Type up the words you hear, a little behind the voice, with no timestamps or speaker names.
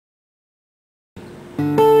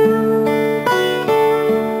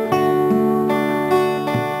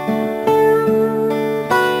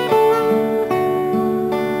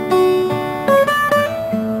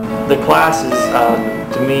class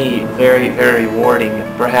is, to me, very, very rewarding,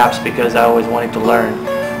 perhaps because I always wanted to learn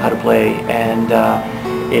how to play, and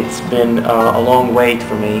it's been a long wait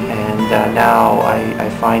for me, and now I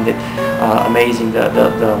find it amazing.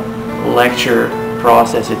 The lecture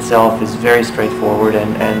process itself is very straightforward,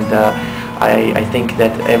 and I think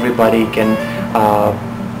that everybody can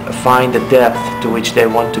find the depth to which they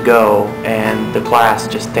want to go, and the class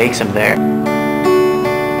just takes them there.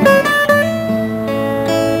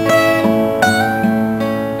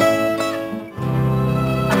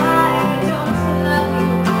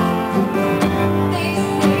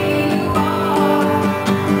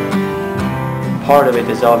 Part of it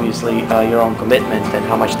is obviously your own commitment and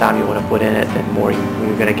how much time you want to put in it, and more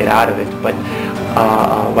you're going to get out of it. But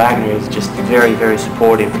Wagner is just very, very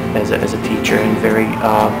supportive as a teacher, and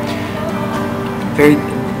very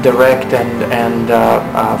direct, and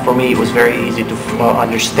for me it was very easy to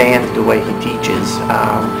understand the way he teaches.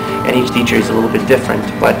 And each teacher is a little bit different,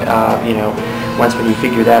 but you know, once when you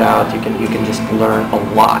figure that out, you can just learn a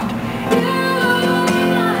lot.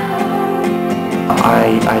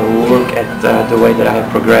 I look at the way that I have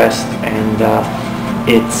progressed, and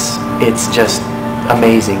it's just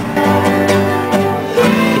amazing.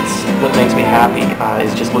 It's what makes me happy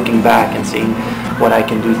is just looking back and seeing what I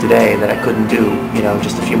can do today that I couldn't do, you know,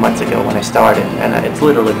 just a few months ago when I started. And it's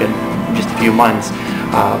literally been just a few months,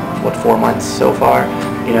 what, 4 months so far,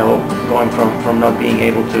 you know, going from not being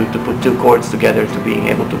able to put 2 chords together to being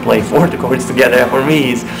able to play 4 chords together. For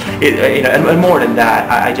me, is you know, and more than that,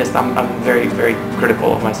 I'm very, very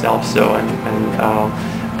critical of myself. So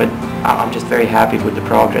but I'm just very happy with the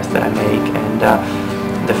progress that I make, and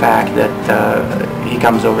the fact that he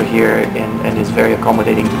comes over here and is very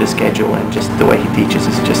accommodating to the schedule, and just the way he teaches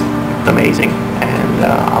is just amazing. And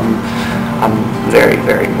I'm very,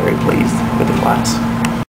 very, very pleased with the class.